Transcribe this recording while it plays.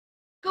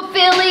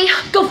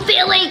Go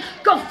Philly!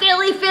 Go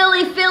Philly,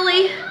 Philly,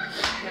 Philly!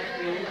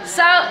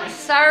 So,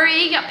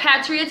 sorry,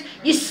 Patriots,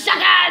 you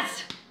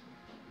suckers!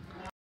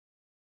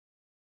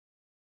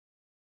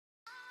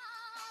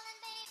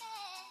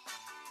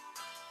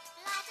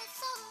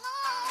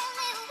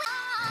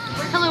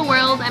 Hello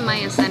world, I'm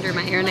Maya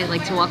Miyahr, and I'd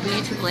like to welcome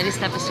you to the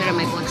latest episode of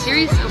my blog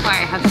series. So far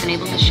I have been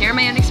able to share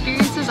my own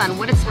experiences on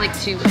what it's like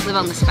to live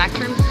on the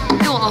spectrum.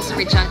 I will also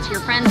reach out to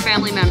your friends,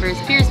 family members,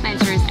 peers,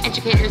 mentors,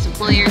 educators,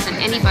 employers, and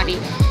anybody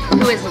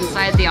who is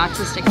inside the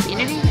autistic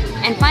community.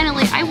 And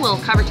finally, I will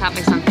cover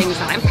topics on things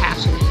that I'm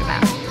passionate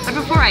about. But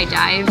before I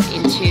dive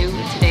into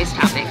today's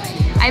topic,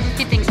 I have a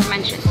few things to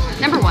mention.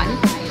 Number one,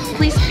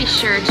 please be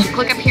sure to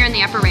click up here in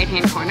the upper right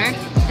hand corner.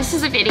 This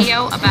is a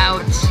video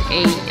about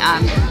a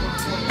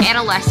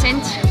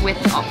adolescent with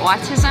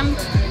autism,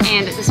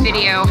 and this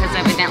video has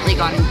evidently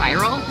gone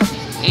viral.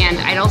 And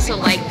I'd also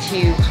like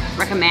to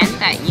recommend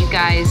that you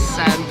guys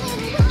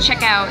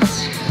check out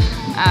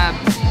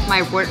my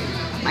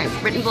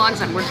written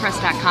blogs on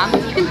Wordpress.com.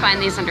 You can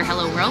find these under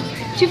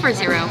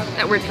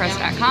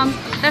helloworld240.wordpress.com.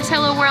 That's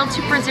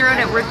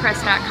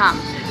helloworld240.wordpress.com.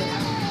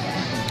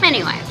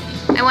 Anyway,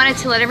 I wanted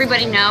to let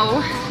everybody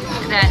know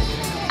that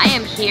I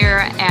am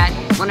here at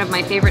one of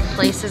my favorite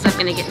places. I'm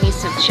gonna get me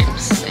some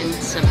chips and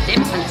some dip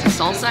and some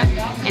salsa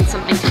and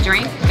something to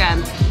drink.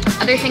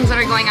 Other things that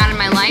are going on in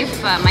my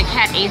life, my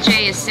cat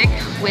AJ is sick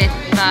with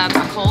a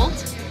cold,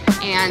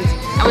 and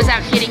I was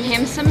out getting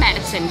him some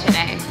medicine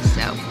today,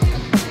 so.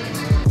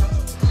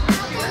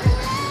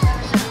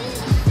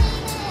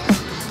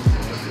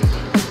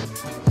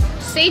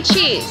 Say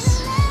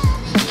cheese.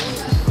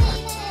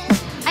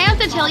 I have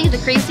to tell you the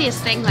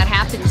craziest thing that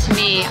happened to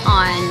me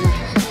on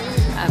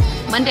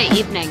Monday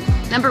evening.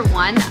 Number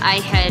one, I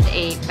had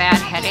a bad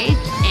headache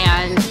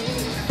and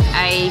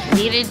I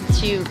needed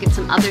to get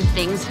some other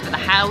things for the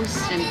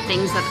house and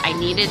things that I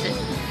needed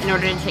in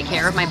order to take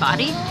care of my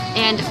body.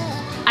 And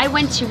I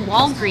went to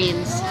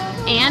Walgreens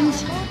and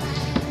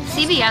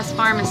CVS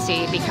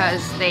Pharmacy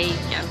because they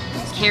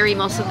carry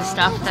most of the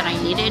stuff that I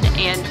needed.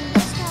 And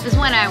this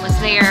when I was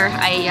there,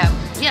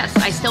 yes,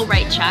 I still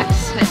write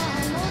checks.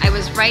 I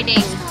was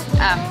writing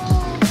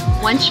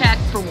one check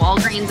for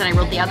Walgreens and I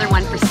wrote the other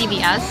one for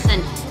CVS,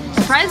 and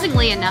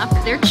surprisingly enough,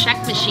 their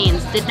check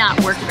machines did not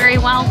work very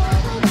well.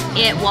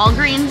 At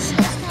Walgreens,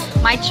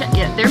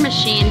 their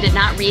machine did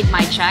not read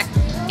my check,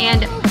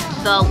 and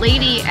the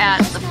lady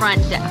at the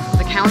front desk,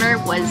 the counter,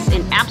 was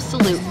an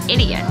absolute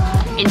idiot,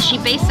 and she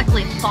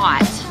basically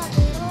thought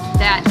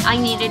that I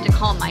needed to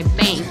call my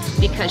bank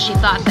because she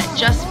thought that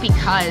just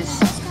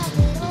because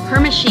her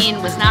machine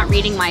was not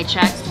reading my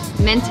check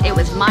meant it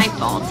was my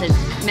fault. It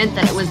meant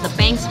that it was the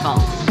bank's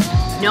fault.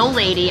 No,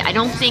 lady, I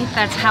don't think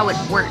that's how it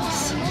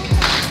works.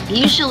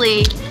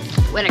 Usually,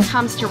 when it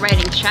comes to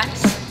writing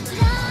checks,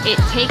 it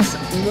takes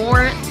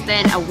more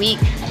than a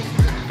week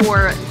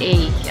for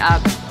an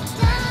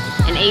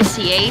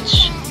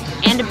ACH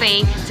and a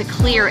bank to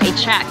clear a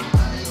check.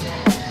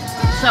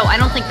 So I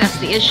don't think that's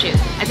the issue.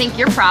 I think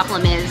your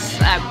problem is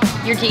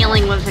you're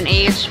dealing with an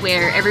age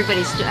where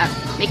everybody's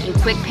making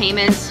quick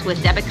payments with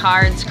debit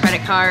cards,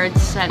 credit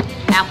cards,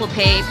 Apple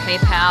Pay,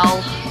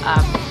 PayPal,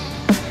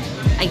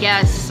 I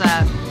guess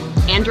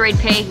Android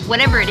Pay,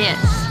 whatever it is.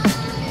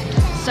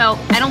 So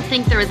I don't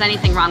think there was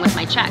anything wrong with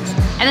my checks.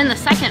 And then the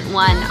second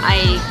one,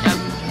 I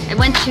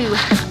went to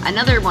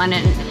another one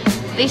and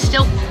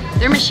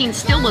their machine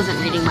still wasn't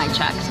reading my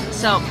checks.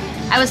 So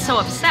I was so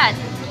upset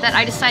that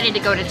I decided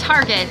to go to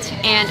Target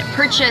and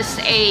purchase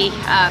a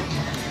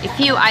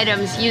few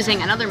items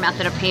using another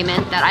method of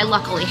payment that I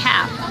luckily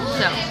have.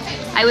 So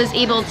I was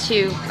able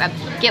to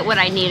get what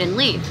I need and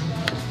leave.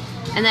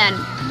 And then,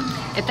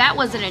 if that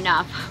wasn't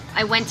enough,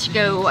 I went to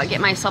go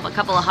get myself a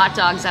couple of hot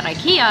dogs at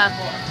IKEA,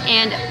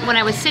 and when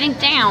I was sitting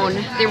down,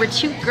 there were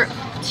two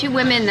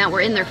women that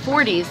were in their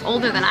 40s,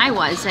 older than I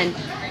was, and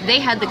they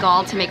had the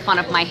gall to make fun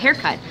of my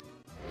haircut.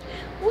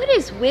 What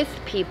is with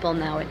people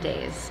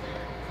nowadays?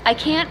 I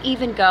can't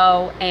even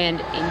go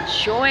and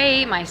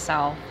enjoy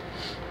myself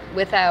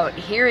without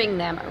hearing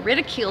them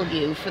ridicule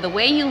you for the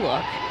way you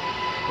look,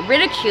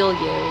 ridicule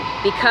you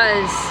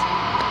because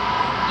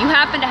you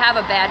happen to have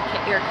a bad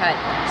haircut,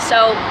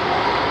 so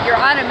you're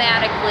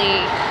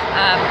automatically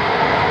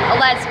a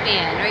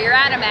lesbian, or you're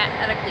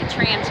automatically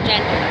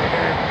transgender,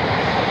 or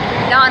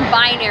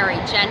non-binary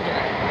gender.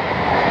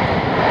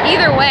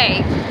 Either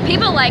way,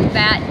 people like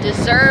that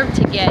deserve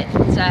to get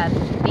the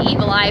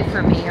evil eye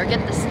from me, or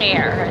get the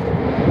stare.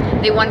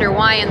 They wonder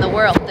why in the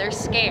world they're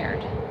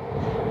scared.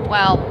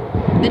 Well,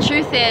 the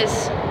truth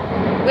is,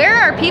 where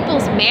are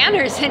people's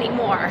manners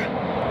anymore?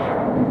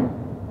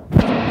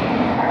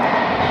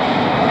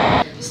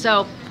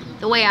 So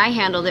the way I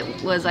handled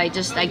it was I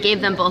gave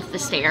them both the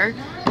stare,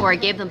 or I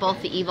gave them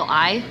both the evil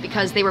eye,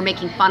 because they were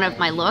making fun of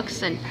my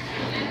looks and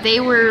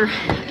they were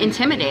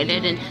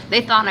intimidated and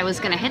they thought I was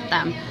going to hit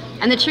them.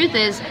 And the truth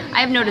is,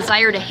 I have no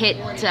desire to hit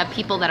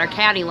people that are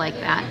catty like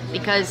that,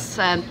 because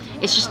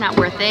it's just not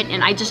worth it,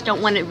 and I just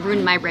don't want to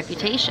ruin my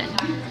reputation.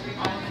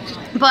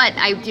 But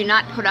I do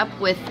not put up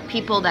with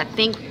people that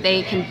think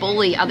they can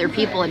bully other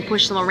people and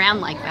push them around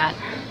like that.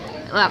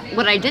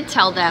 what I did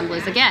tell them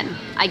was, again,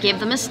 I gave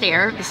them a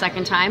stare the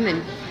second time,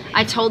 and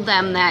I told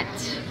them that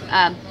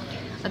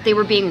that they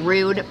were being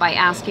rude by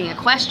asking a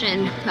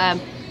question.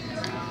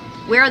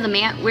 Where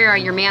are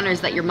your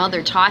manners that your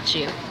mother taught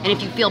you? And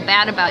if you feel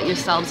bad about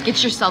yourselves,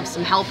 get yourself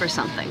some help or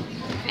something.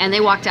 And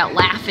they walked out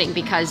laughing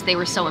because they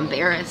were so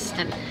embarrassed,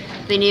 and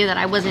they knew that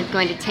I wasn't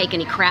going to take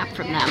any crap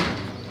from them.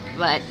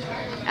 But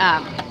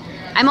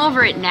I'm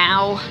over it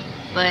now.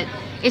 But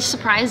it's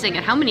surprising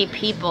at how many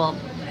people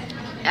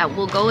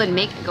will go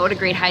to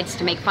great heights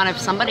to make fun of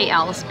somebody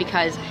else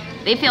because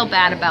they feel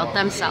bad about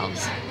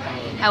themselves.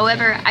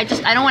 However, I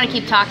don't want to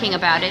keep talking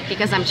about it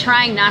because I'm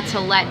trying not to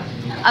let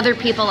other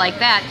people like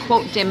that,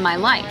 quote, dim my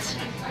light.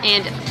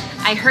 And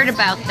I heard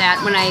about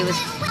that when I was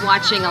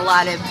watching a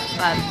lot of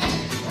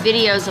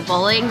videos of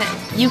bullying,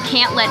 that you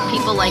can't let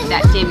people like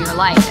that dim your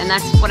light, and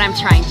that's what I'm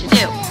trying to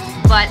do.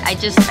 But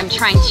I'm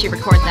trying to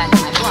record that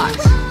in my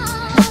blogs.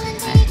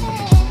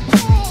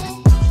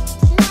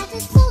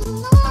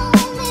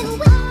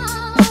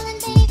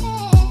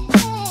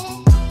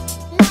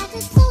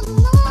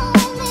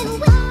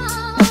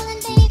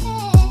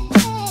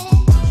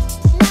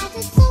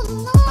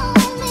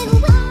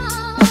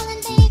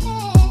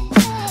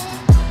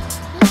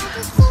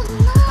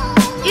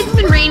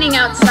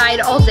 Outside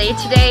all day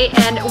today,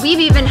 and we've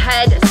even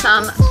had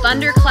some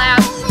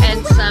thunderclaps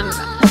and some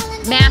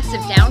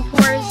massive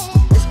downpours,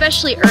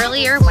 especially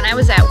earlier when I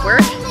was at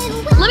work.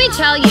 Let me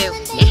tell you,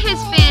 it has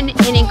been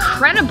an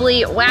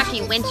incredibly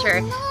wacky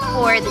winter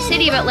for the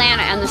city of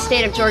Atlanta and the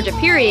state of Georgia,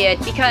 period,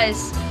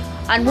 because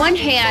on one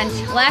hand,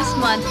 last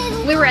month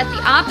we were at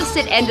the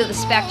opposite end of the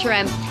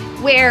spectrum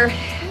where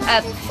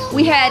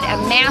we had a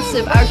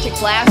massive Arctic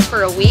blast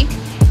for a week,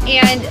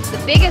 and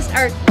the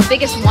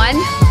biggest one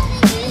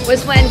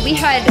was when we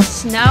had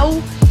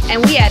snow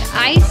and we had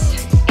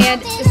ice,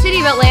 and the city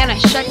of Atlanta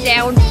shut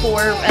down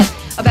for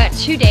about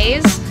 2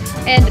 days.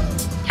 And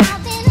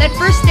that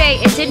first day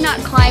it did not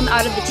climb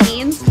out of the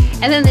teens,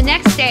 and then the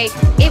next day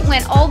it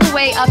went all the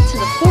way up to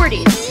the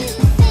 40s.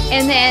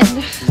 And then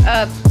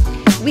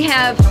we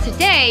have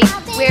today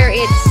where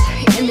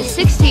it's in the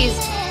 60s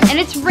and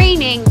it's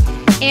raining,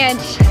 and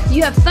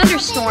you have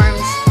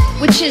thunderstorms,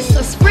 which is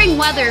a spring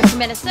weather for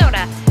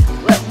Minnesota.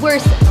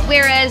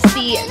 Whereas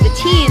the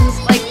teens,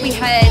 like we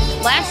had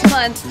last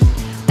month,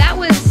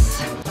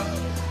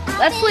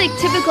 that's like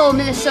typical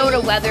Minnesota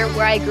weather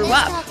where I grew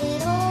up.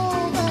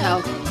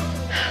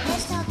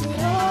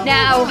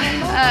 Now,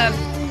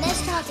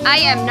 I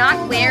am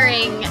not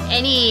wearing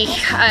any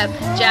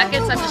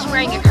jackets. I'm just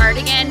wearing a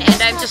cardigan,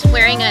 and I'm just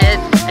wearing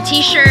a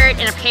t-shirt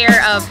and a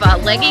pair of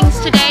leggings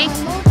today.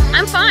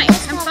 I'm fine.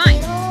 I'm fine.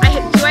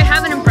 Do I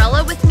have an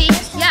umbrella with me?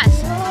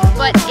 Yes,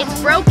 but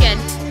it's broken.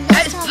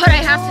 But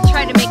I have to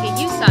try to make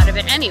a use out of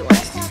it anyway.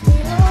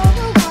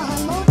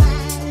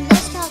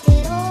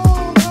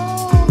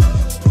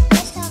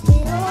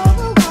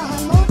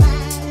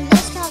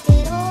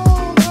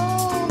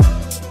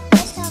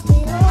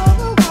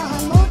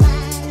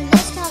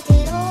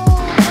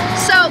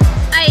 So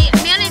I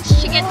managed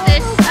to get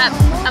this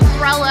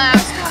umbrella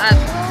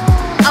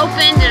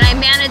opened, and I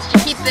managed to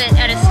keep it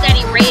at a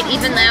steady rate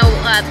even though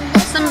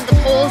some of the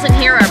poles in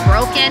here are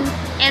broken.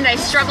 And I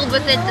struggled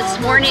with it this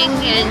morning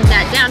in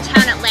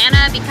downtown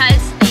Atlanta because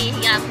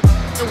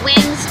the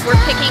winds were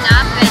picking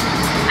up, and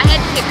I had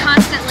to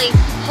constantly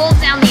hold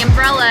down the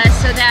umbrella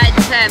so that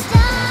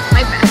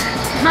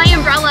my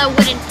umbrella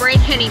wouldn't break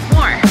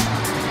anymore.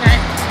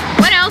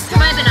 What else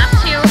have I been up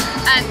to?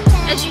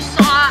 As you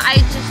saw,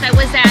 I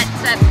was at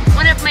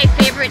one of my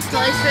favorite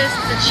places,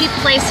 the cheap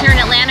place here in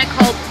Atlanta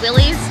called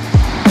Willie's,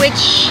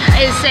 which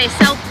is a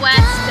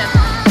Southwest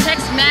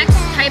Tex-Mex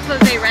type of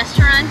a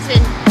restaurant,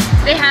 and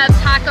they have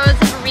tacos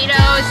and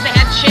burritos, they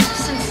have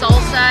chips and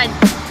salsa, and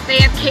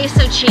they have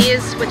queso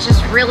cheese, which is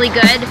really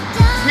good.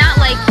 It's not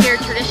like your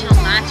traditional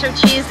nacho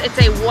cheese, it's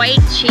a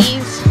white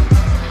cheese,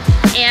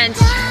 and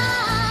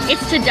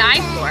it's to die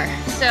for.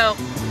 So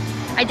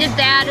I did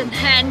that, and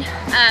then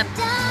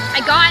I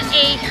got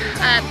a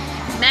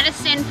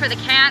medicine for the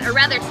cat, or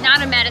rather it's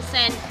not a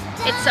medicine,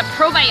 it's a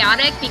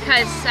probiotic,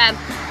 because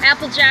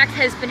Applejack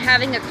has been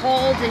having a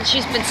cold and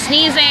she's been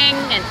sneezing,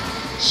 and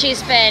she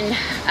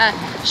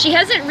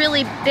hasn't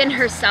really been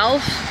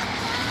herself.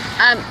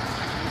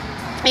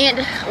 And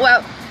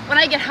well, when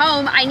I get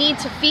home, I need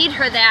to feed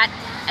her that,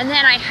 and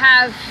then I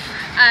have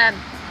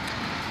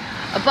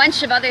a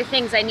bunch of other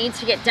things I need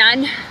to get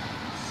done.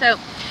 So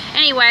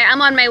anyway,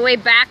 I'm on my way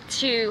back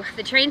to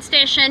the train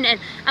station, and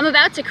I'm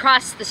about to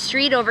cross the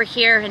street over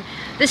here, and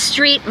this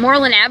street,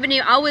 Moreland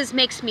Avenue, always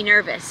makes me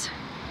nervous.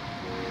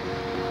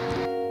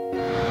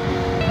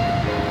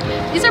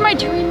 These are my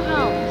dream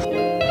homes.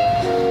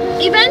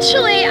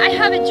 Eventually, I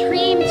have a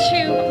dream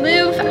to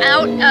move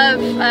out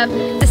of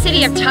the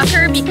city of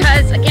Tucker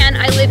because, again,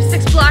 I live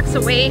 6 blocks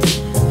away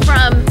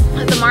from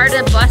the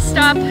MARTA bus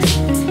stop,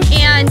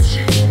 and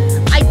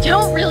I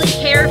don't really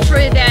care for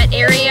that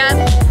area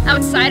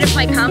outside of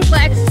my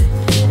complex,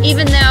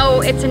 even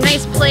though it's a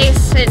nice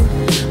place and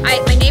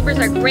my neighbors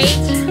are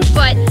great,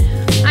 but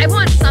I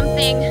want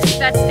something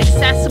that's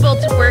accessible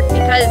to work,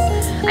 because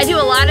I do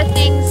a lot of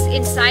things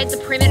inside the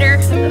perimeter.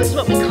 This is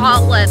what we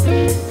call,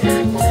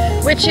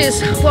 which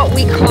is what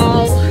we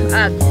call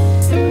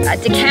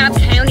DeKalb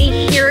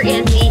County here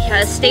in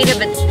the state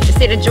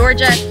of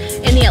Georgia,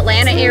 in the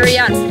Atlanta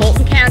area, in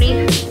Fulton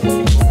County.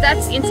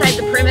 That's inside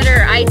the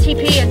perimeter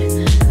ITP, and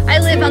I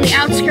live on the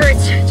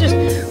outskirts, just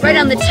right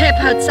on the tip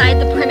outside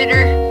the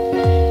perimeter.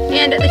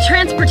 And the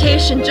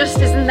transportation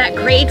just isn't that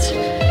great.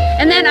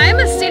 And then I'm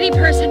a city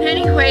person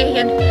anyway,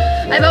 and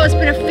I've always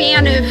been a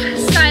fan of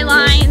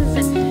skylines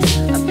and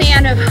a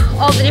fan of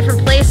all the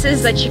different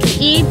places that you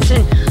can eat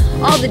and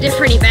all the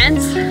different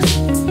events.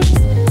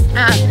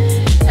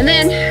 And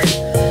then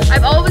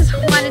I've always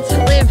wanted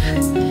to live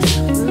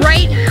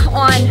right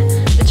on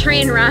the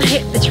train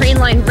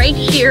line right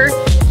here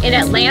in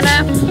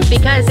Atlanta,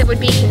 because it would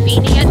be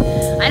convenient.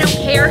 I don't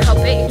care how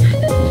big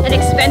and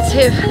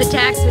expensive the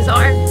taxes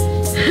are.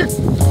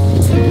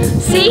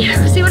 See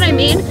what I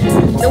mean?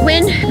 The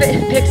wind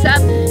picks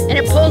up and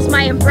it pulls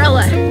my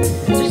umbrella,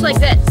 just like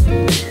this.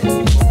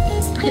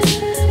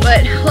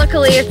 But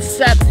luckily it's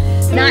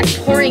not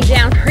pouring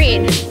down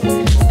rain.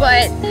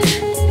 But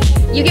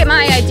you get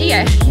my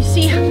idea. You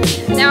see,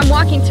 now I'm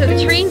walking to the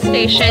train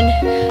station,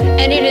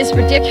 and it is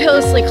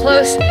ridiculously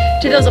close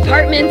to those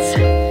apartments.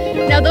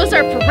 Now those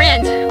are for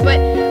rent, but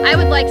I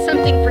would like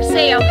something for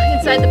sale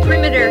inside the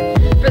perimeter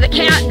for the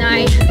cat and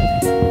I,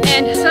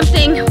 and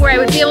something where I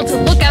would be able to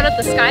look out at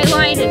the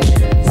skyline, and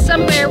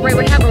somewhere where I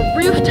would have a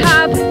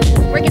rooftop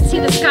where I could see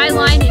the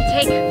skyline and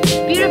take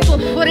beautiful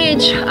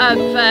footage of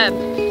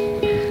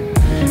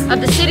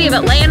the city of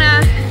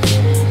Atlanta,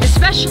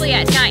 especially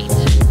at night.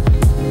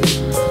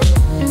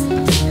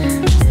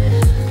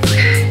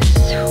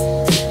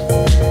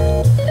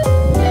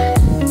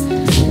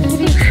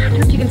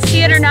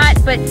 See it or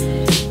not, but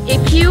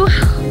if you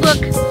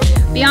look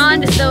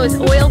beyond those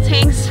oil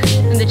tanks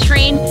in the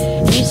train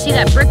and you see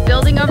that brick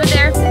building over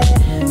there,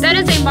 that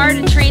is a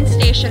MARTA train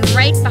station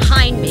right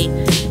behind me,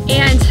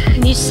 and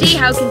you see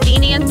how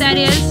convenient that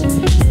is.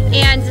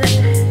 And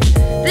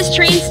this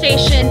train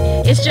station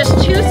is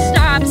just 2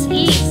 stops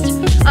east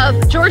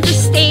of Georgia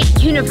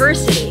State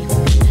University,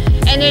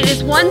 and it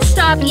is 1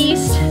 stop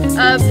east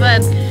of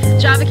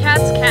Java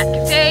Cat's Cat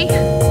Cafe.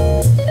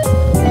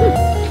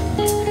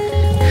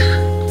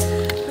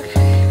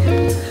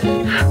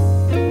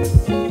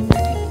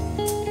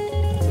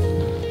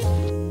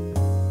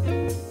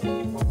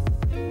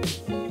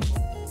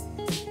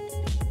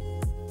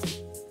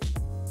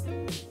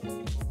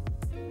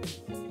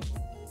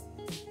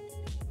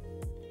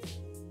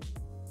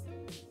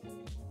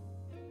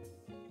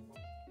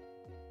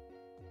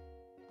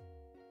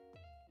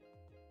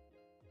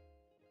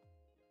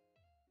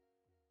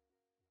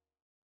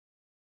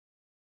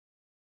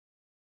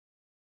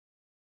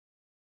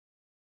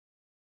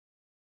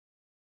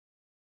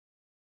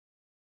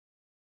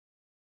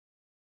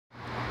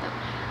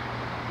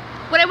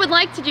 What I would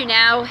like to do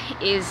now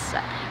is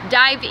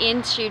dive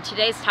into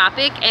today's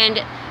topic,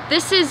 and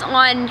this is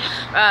on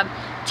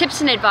tips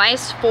and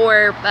advice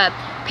for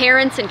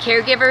parents and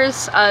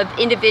caregivers of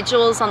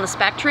individuals on the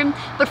spectrum.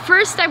 But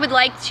first I would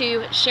like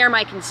to share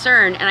my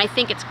concern, and I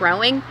think it's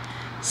growing.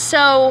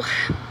 So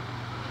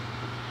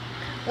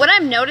what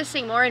I'm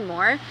noticing more and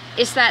more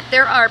is that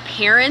there are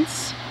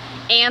parents,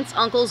 aunts,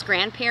 uncles,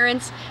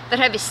 grandparents that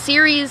have a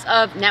series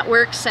of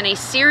networks and a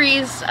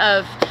series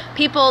of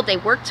people they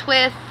worked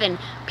with, and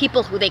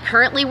people who they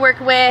currently work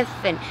with,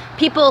 and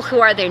people who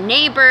are their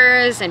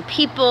neighbors, and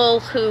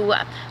people who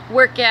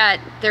work at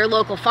their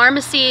local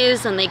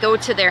pharmacies, and they go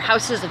to their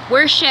houses of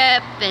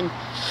worship, and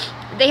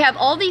they have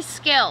all these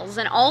skills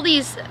and all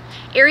these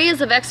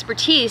areas of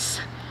expertise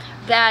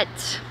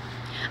that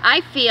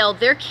I feel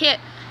these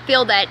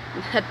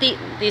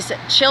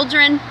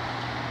children,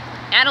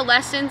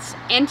 adolescents,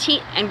 and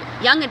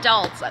young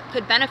adults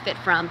could benefit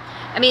from.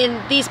 I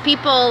mean, these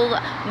people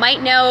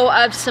might know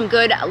of some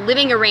good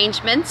living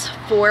arrangements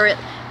for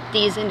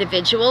these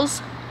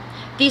individuals.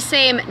 These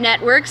same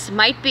networks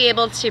might be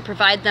able to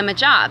provide them a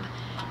job.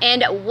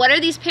 And what are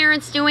these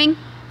parents doing?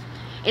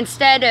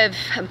 Instead of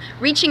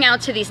reaching out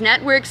to these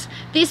networks,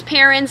 these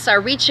parents are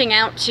reaching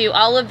out to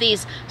all of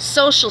these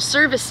social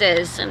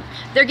services, and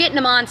they're getting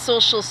them on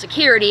Social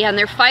Security, and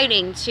they're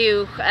fighting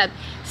to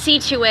see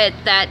to it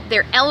that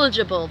they're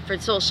eligible for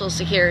Social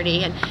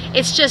Security. And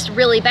it's just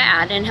really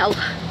bad. And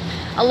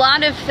a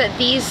lot of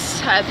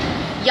these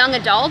young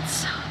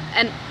adults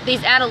and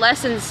these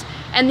adolescents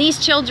and these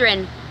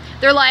children,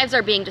 their lives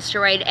are being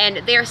destroyed,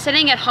 and they're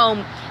sitting at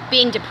home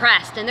being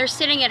depressed, and they're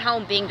sitting at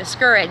home being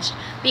discouraged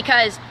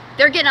because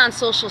they're getting on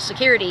Social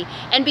Security,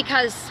 and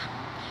because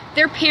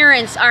their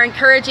parents are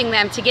encouraging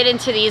them to get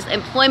into these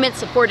employment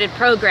supported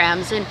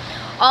programs and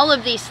all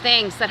of these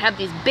things that have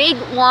these big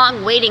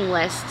long waiting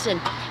lists,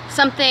 and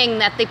something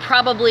that they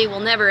probably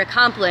will never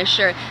accomplish,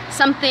 or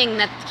something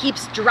that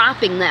keeps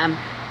dropping them.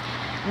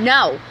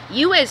 No,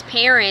 you as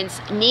parents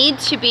need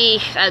to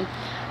be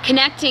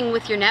connecting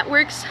with your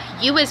networks.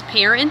 You as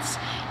parents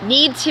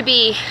need to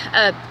be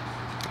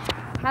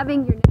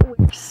having your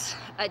networks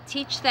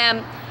teach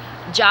them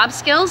job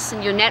skills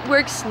and your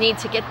networks need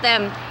to get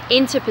them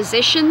into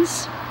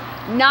positions,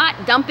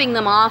 not dumping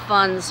them off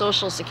on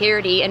Social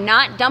Security and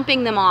not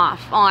dumping them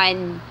off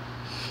on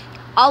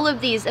all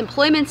of these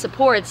employment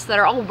supports that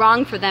are all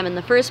wrong for them in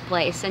the first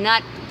place, and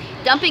not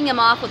dumping them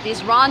off with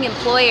these wrong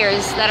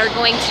employers that are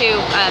going to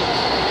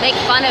make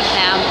fun of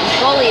them and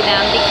bully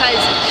them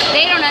because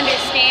they don't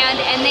understand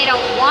and they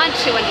don't want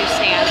to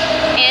understand.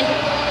 And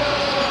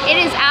it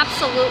is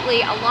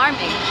absolutely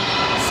alarming.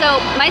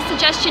 So my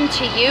suggestion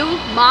to you,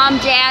 mom,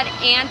 dad,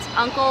 aunt,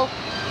 uncle,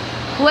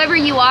 whoever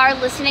you are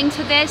listening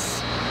to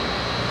this,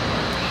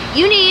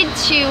 you need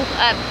to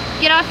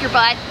get off your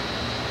butt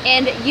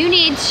and you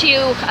need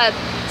to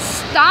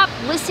stop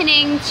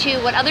listening to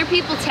what other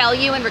people tell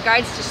you in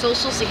regards to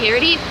Social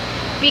Security,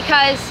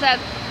 because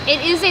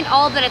it isn't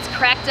all that it's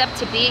cracked up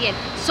to be. And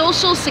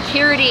Social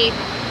Security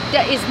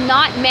is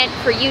not meant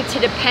for you to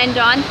depend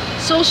on.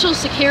 Social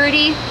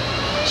Security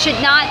should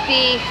not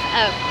be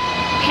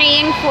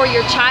paying for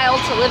your child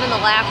to live in the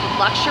lap of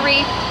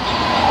luxury.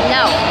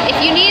 No, if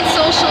you need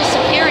Social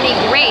Security,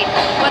 great,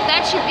 but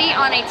that should be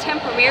on a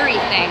temporary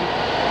thing.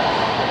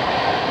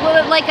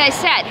 Well, like I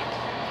said,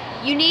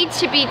 you need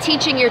to be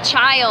teaching your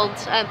child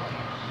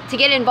to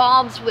get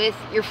involved with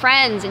your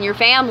friends and your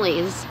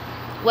families,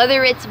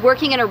 whether it's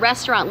working in a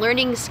restaurant,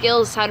 learning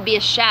skills, how to be a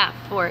chef,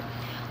 or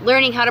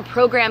learning how to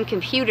program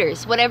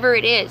computers, whatever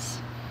it is.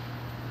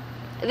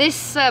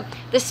 This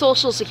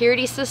Social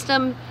Security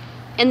system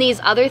and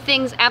these other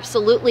things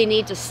absolutely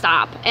need to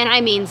stop, and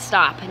I mean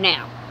stop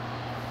now.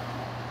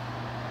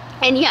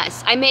 And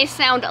yes, I may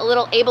sound a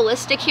little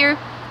ableistic here,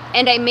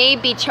 and I may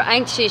be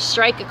trying to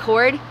strike a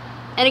chord.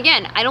 And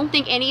again, I don't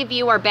think any of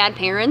you are bad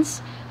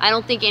parents. I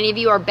don't think any of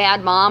you are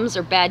bad moms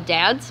or bad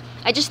dads.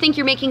 I just think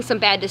you're making some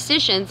bad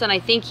decisions, and I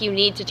think you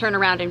need to turn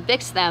around and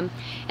fix them.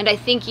 And I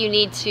think you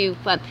need to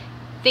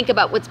think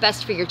about what's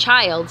best for your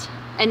child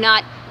and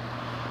not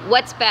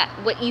what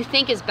you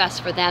think is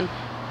best for them.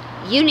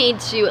 You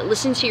need to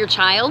listen to your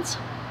child,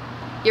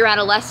 your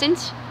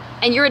adolescent,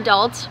 and your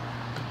adult,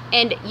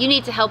 and you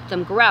need to help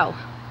them grow,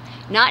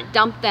 not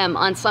dump them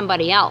on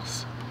somebody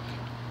else,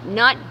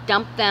 not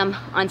dump them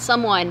on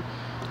someone,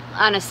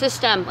 on a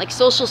system like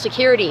Social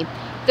Security.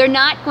 They're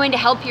not going to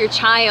help your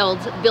child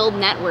build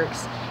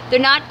networks. They're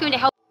not going to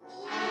help.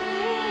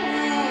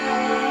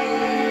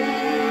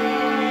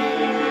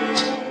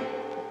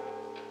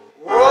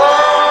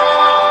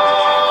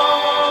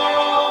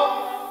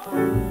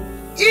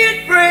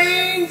 It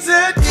brings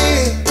a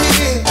day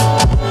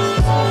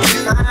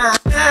to my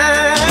eyes. To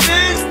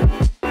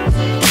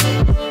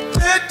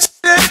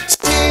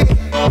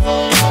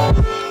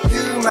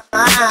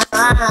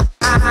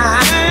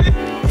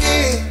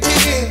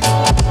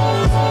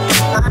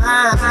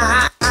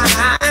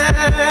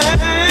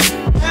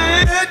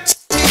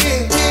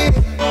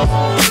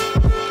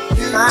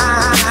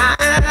my eyes.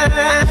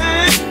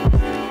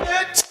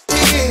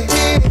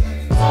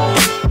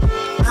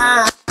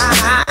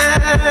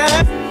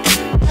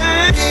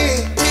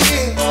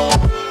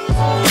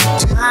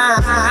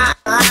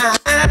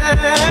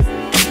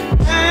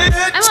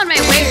 I'm on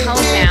my way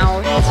home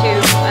now to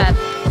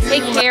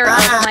take care of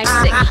my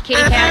sick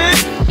kitty cat,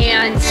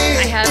 and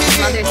I have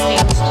some other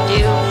things to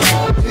do.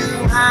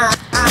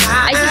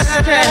 I just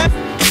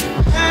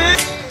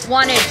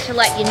wanted to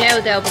let you know,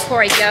 though,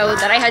 before I go,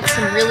 that I had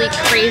some really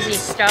crazy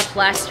stuff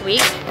last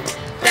week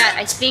that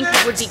I think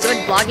would be good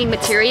vlogging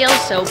material,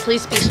 so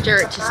please be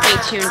sure to stay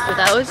tuned for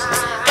those.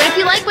 But if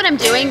you like what I'm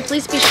doing,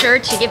 please be sure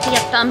to give me a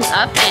thumbs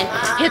up and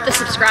hit the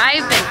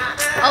subscribe, and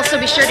also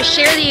be sure to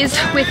share these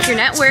with your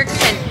networks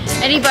and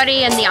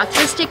anybody in the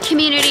autistic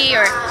community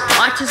or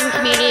autism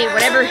community,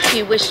 whatever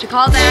you wish to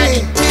call that.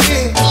 And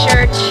be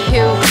sure to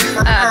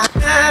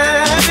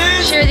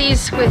share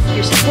these with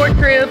your support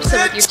groups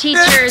and with your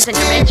teachers and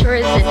your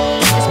mentors, and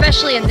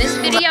especially in this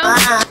video.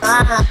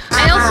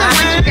 I also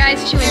want you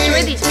guys to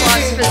enjoy these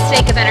vlogs for the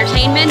sake of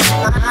entertainment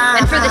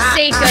and for the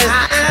sake of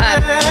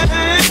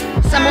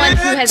someone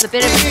who has a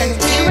bit of a sense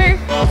of humor.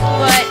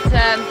 But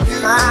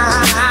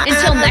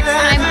until next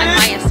time, I'm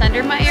misunderstanding.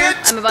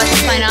 I'm about to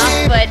sign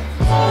off, but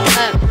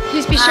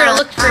please be sure to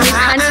look for new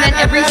content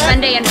every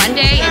Sunday and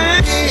Monday,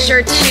 and be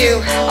sure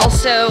to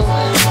also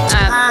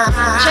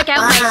check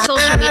out my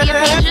social media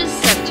pages.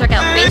 Check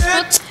out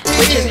Facebook,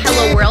 which is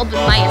Hello World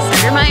with Maya.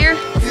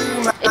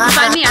 If you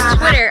find me on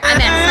Twitter,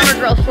 I'm at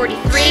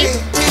SummerGirl43.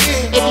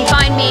 If you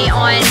find me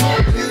on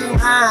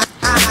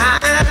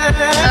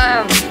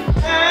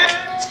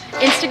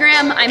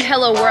Instagram, I'm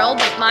Hello World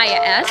with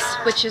Maya S,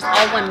 which is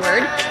all one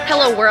word.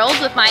 Hello World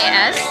with Maya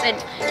S. And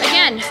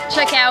again,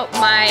 check out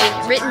my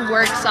written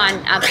works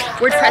on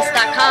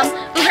Wordpress.com.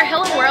 Those are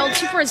Hello World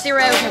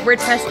 240 at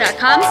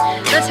Wordpress.com.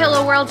 That's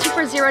Hello World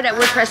 240 at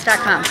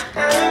Wordpress.com.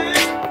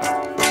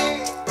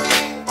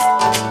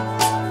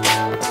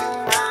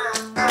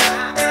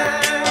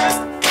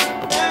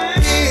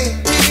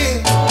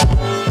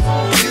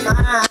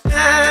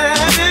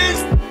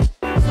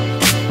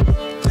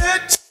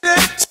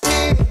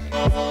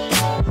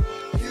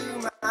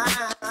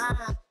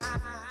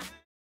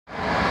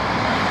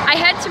 I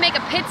had to make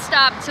a pit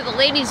stop to the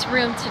ladies'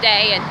 room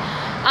today, and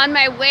On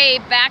my way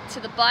back to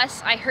the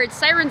bus, I heard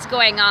sirens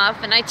going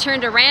off, and I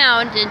turned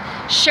around,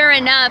 and sure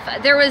enough,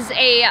 there was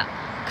a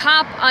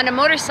cop on a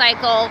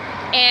motorcycle,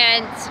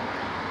 and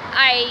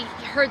I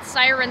heard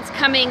sirens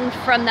coming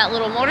from that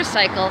little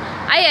motorcycle.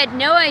 I had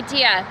no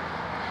idea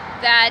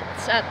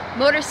that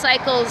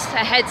motorcycles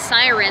had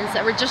sirens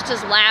that were just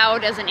as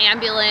loud as an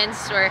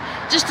ambulance, or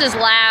just as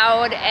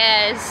loud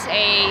as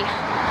a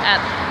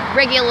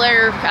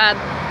regular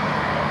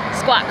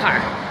squat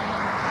car.